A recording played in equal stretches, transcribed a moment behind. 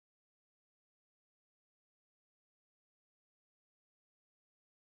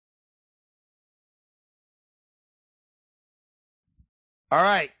All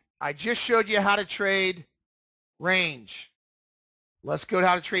right, I just showed you how to trade range. Let's go to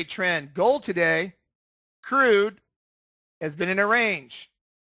how to trade trend. Gold today, crude, has been in a range.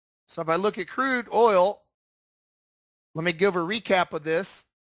 So if I look at crude oil, let me give a recap of this.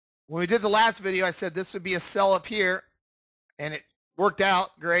 When we did the last video, I said this would be a sell up here, and it worked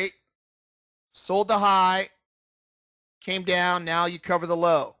out great. Sold the high, came down, now you cover the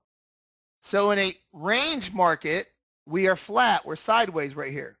low. So in a range market, we are flat. We're sideways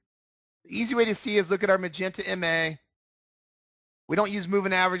right here. The easy way to see is look at our magenta MA. We don't use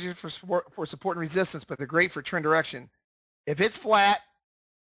moving averages for support and resistance, but they're great for trend direction. If it's flat,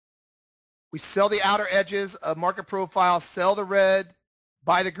 we sell the outer edges of market profile, sell the red,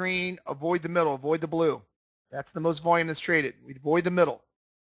 buy the green, avoid the middle, avoid the blue. That's the most volume that's traded. We avoid the middle.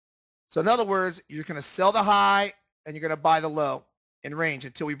 So in other words, you're going to sell the high and you're going to buy the low in range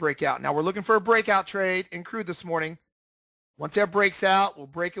until we break out. Now we're looking for a breakout trade in crude this morning. Once that breaks out, we'll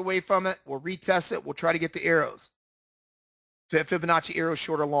break away from it. We'll retest it. We'll try to get the arrows. Fibonacci arrows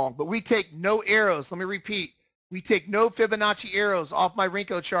short or long. But we take no arrows. Let me repeat. We take no Fibonacci arrows off my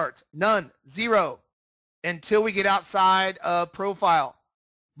Renko charts. None. Zero. Until we get outside of profile.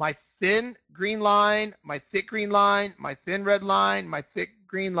 My thin green line, my thick green line, my thin red line, my thick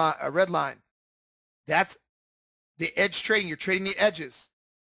green line, red line. That's the edge trading. You're trading the edges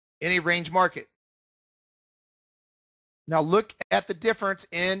in a range market. Now look at the difference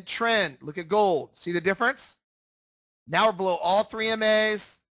in trend. Look at gold. See the difference? Now we're below all three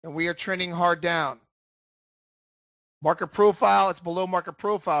MAs and we are trending hard down. Market profile, it's below market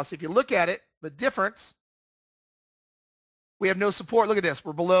profile. So if you look at it, the difference, we have no support. Look at this.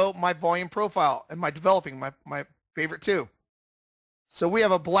 We're below my volume profile and my developing, my favorite two. So we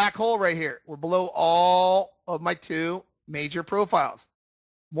have a black hole right here. We're below all of my two major profiles.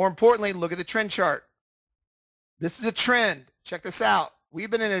 More importantly, look at the trend chart. This is a trend. Check this out. We've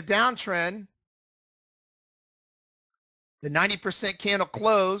been in a downtrend. The 90% candle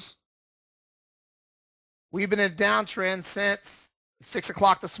close. We've been in a downtrend since 6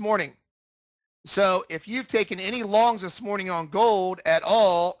 o'clock this morning. So if you've taken any longs this morning on gold at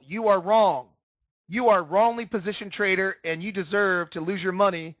all, you are wrong. You are wrongly positioned trader, and you deserve to lose your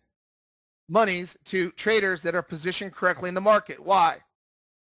monies to traders that are positioned correctly in the market. Why?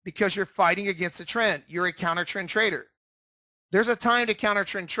 Because you're fighting against the trend. You're a counter trend trader. There's a time to counter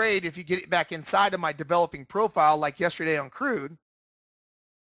trend trade if you get it back inside of my developing profile like yesterday on crude.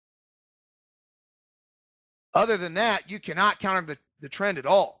 Other than that, you cannot counter the trend at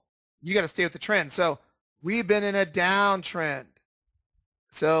all. You got to stay with the trend. So we've been in a downtrend.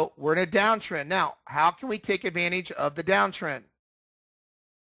 So we're in a downtrend. Now, how can we take advantage of the downtrend?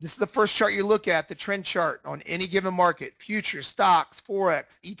 This is the first chart you look at, the trend chart on any given market, futures, stocks,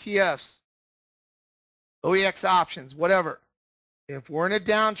 Forex, ETFs, OEX options, whatever. If we're in a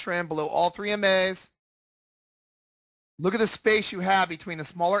downtrend below all three MAs, look at the space you have between the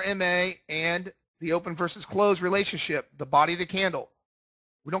smaller MA and the open versus close relationship, the body of the candle.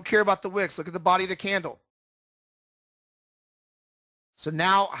 We don't care about the wicks. Look at the body of the candle. So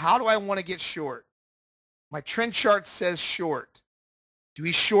now, how do I want to get short? My trend chart says short. Do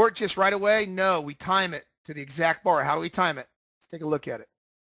we short just right away? No, we time it to the exact bar. How do we time it? Let's take a look at it.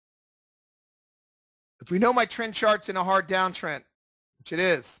 If we know my trend chart's in a hard downtrend, which it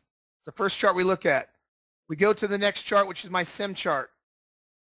is, it's the first chart we look at. We go to the next chart, which is my sim chart.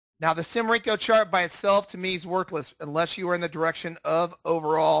 Now, the sim Renko chart by itself to me is worthless unless you are in the direction of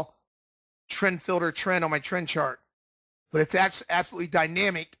overall trend filter trend on my trend chart. But it's absolutely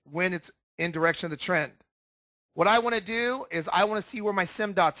dynamic when it's in direction of the trend. What I want to do is I want to see where my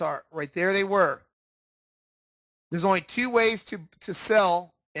sim dots are. Right there they were. There's only two ways to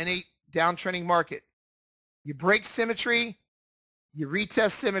sell in a downtrending market. You break symmetry, you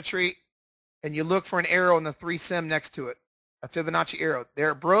retest symmetry, and you look for an arrow in the 3 sim next to it, a Fibonacci arrow.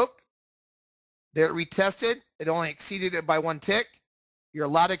 There it broke. There it retested. It only exceeded it by 1 tick. You're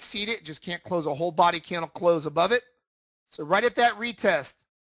allowed to exceed it. Just can't close a whole body candle close above it. So right at that retest,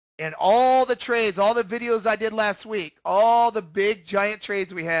 and all the trades, all the videos I did last week, all the big giant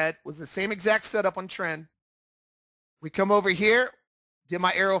trades we had was the same exact setup on trend. We come over here, did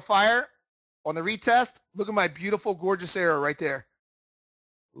my arrow fire on the retest. Look at my beautiful, gorgeous arrow right there.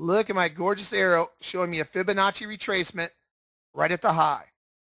 Look at my gorgeous arrow showing me a Fibonacci retracement right at the high.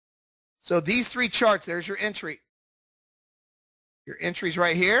 So these three charts, there's your entry. Your entry's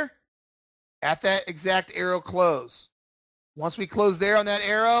right here at that exact arrow close. Once we close there on that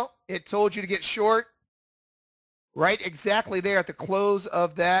arrow, it told you to get short right exactly there at the close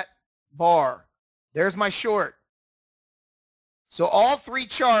of that bar. There's my short. So all three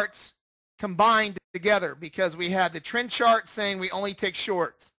charts combined together because we had the trend chart saying we only take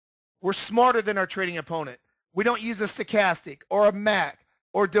shorts. We're smarter than our trading opponent. We don't use a stochastic or a MAC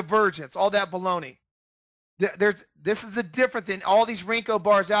or divergence, all that baloney. This is a different than all these Renko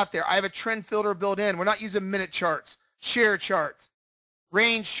bars out there. I have a trend filter built in. We're not using minute charts, share charts,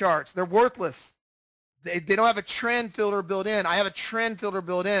 range charts. They're worthless. They don't have a trend filter built in. I have a trend filter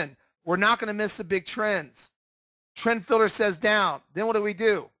built in. We're not going to miss the big trends. Trend filter says down. Then what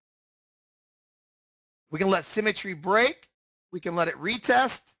do? We can let symmetry break. We can let it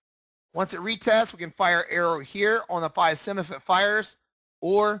retest. Once it retests, we can fire arrow here on the 5 sim if it fires,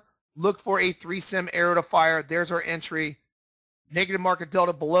 or look for a 3 sim arrow to fire. There's our entry. Negative market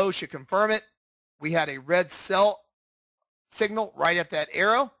delta below should confirm it. We had a red sell signal right at that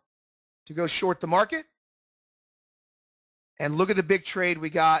arrow to go short the market. And look at the big trade we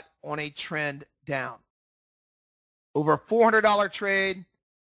got on a trend down. Over a $400 trade.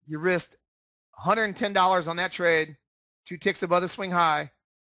 You risked $110 on that trade. 2 ticks above the swing high.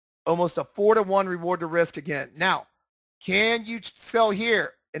 Almost a 4-to-1 reward to risk again. Now, can you sell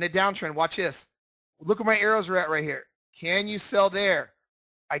here in a downtrend? Watch this. Look where my arrows are at right here. Can you sell there?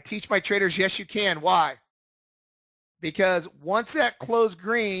 I teach my traders, yes, you can. Why? Because once that closed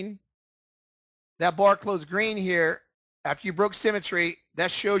green, that bar closed green here, after you broke symmetry,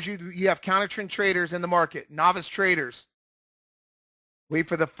 that shows you you have counter trend traders in the market, novice traders. Wait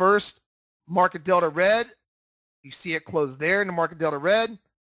for the first market delta red. You see it close there in the market delta red.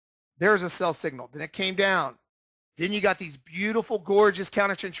 There's a sell signal. Then it came down. Then you got these beautiful, gorgeous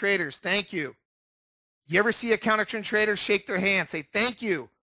counter trend traders. Thank you. You ever see a counter trend trader shake their hand, say, thank you.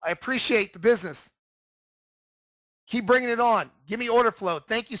 I appreciate the business. Keep bringing it on. Give me order flow.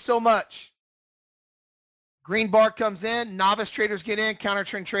 Thank you so much. Green bar comes in. Novice traders get in. Counter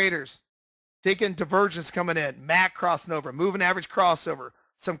trend traders. Taking divergence coming in. MAC crossing over. Moving average crossover.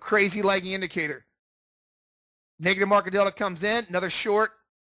 Some crazy lagging indicator. Negative market delta comes in. Another short.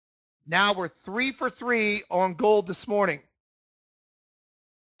 Now we're 3 for 3 on gold this morning.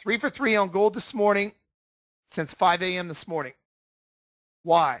 3 for 3 on gold this morning since 5 a.m. this morning.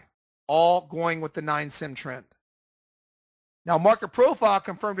 Why? All going with the 9 sim trend. Now market profile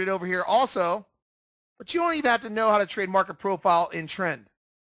confirmed it over here also, but you don't even have to know how to trade market profile in trend.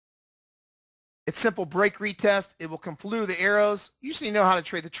 It's simple break retest. It will conflue the arrows. You just need to know how to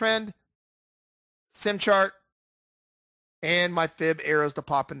trade the trend, sim chart, and my fib arrows to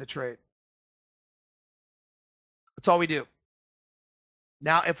pop in the trade. That's all we do.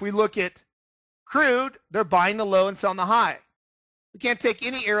 Now, if we look at crude, they're buying the low and selling the high. We can't take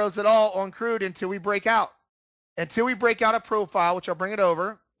any arrows at all on crude until we break out. Until we break out a profile, which I'll bring it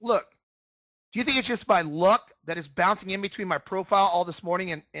over. Look, do you think it's just by luck that it's bouncing in between my profile all this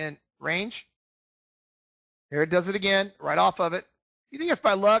morning and range? Here it does it again, right off of it. You think it's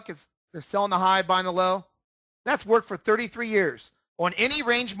by luck? They're selling the high, buying the low? That's worked for 33 years. On any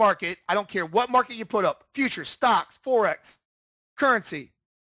range market, I don't care what market you put up, futures, stocks, Forex, currency.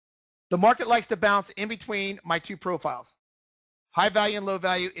 The market likes to bounce in between my 2 profiles, high value and low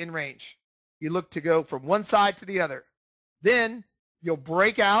value in range. You look to go from one side to the other. Then you'll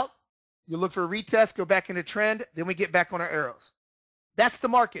break out. You look for a retest, go back into trend. Then we get back on our arrows. That's the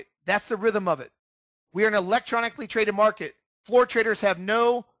market. That's the rhythm of it. We are an electronically traded market. Floor traders have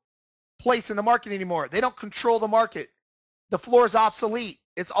no place in the market anymore. They don't control the market. The floor is obsolete.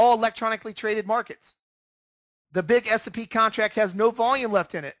 It's all electronically traded markets. The big S&P contract has no volume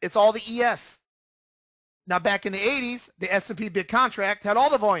left in it. It's all the ES. Now back in the 80s, the S&P big contract had all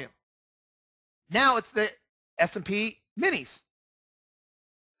the volume. Now it's the S&P minis.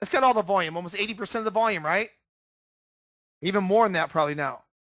 It's got all the volume, almost 80% of the volume, right? Even more than that probably now.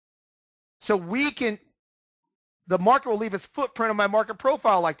 So the market will leave its footprint on my market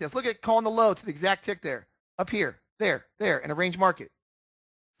profile like this. Look at calling the low to the exact tick there, up here, there, in a range market.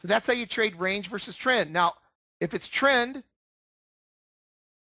 So that's how you trade range versus trend. Now, if it's trend,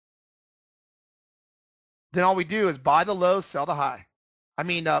 then all we do is buy the low, sell the high.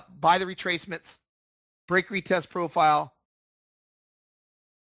 Buy the retracements, break retest profile.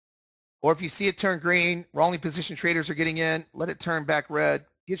 Or if you see it turn green, wrongly positioned traders are getting in, let it turn back red,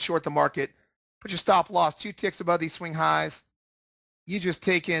 get short the market, put your stop loss 2 ticks above these swing highs. You just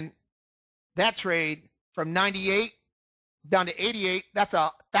taken that trade from 98 down to 88. That's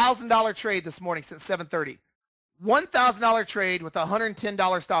a $1,000 trade this morning since 7:30. $1,000 trade with a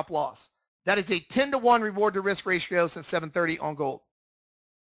 $110 stop loss. That is a 10-to-1 reward to risk ratio since 7:30 on gold.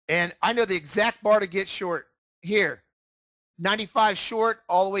 And I know the exact bar to get short here. 95 short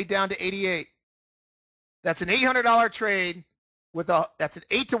all the way down to 88. That's an $800 trade that's an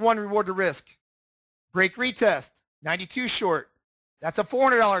 8-to-1 reward to risk. Break retest, 92 short. That's a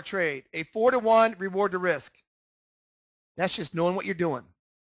 $400 trade, a 4-to-1 reward to risk. That's just knowing what you're doing.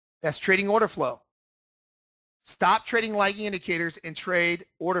 That's trading order flow. Stop trading lagging indicators and trade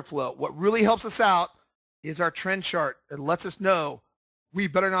order flow. What really helps us out is our trend chart. It lets us know we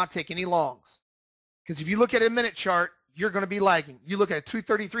better not take any longs. Because if you look at a minute chart, you're going to be lagging. You look at a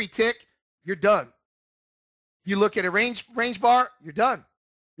 233 tick, you're done. You look at a range bar, you're done.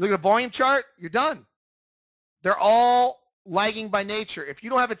 You look at a volume chart, you're done. They're all lagging by nature. If you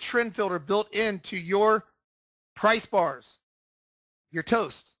don't have a trend filter built into your price bars, you're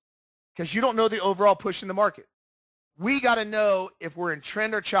toast because you don't know the overall push in the market. We got to know if we're in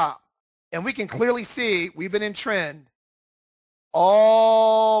trend or chop. And we can clearly see we've been in trend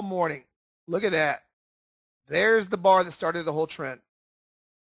all morning. Look at that. There's the bar that started the whole trend.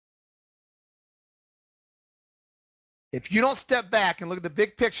 If you don't step back and look at the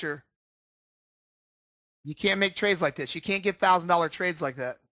big picture, you can't make trades like this. You can't get $1,000 trades like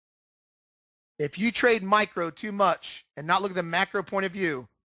that. If you trade micro too much and not look at the macro point of view,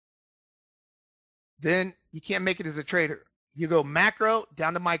 then you can't make it as a trader. You go macro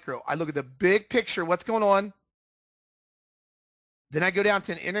down to micro. I look at the big picture, what's going on. Then I go down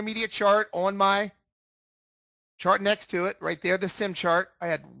to an intermediate chart on my chart next to it, right there, the sim chart. I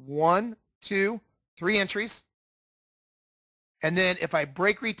had 1, 2, 3 entries. And then if I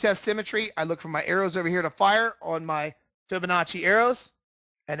break retest symmetry, I look for my arrows over here to fire on my Fibonacci arrows,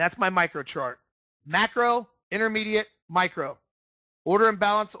 and that's my micro chart. Macro, intermediate, micro. Order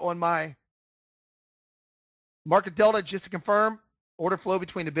imbalance on my market delta just to confirm order flow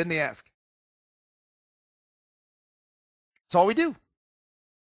between the bid and the ask. That's all we do.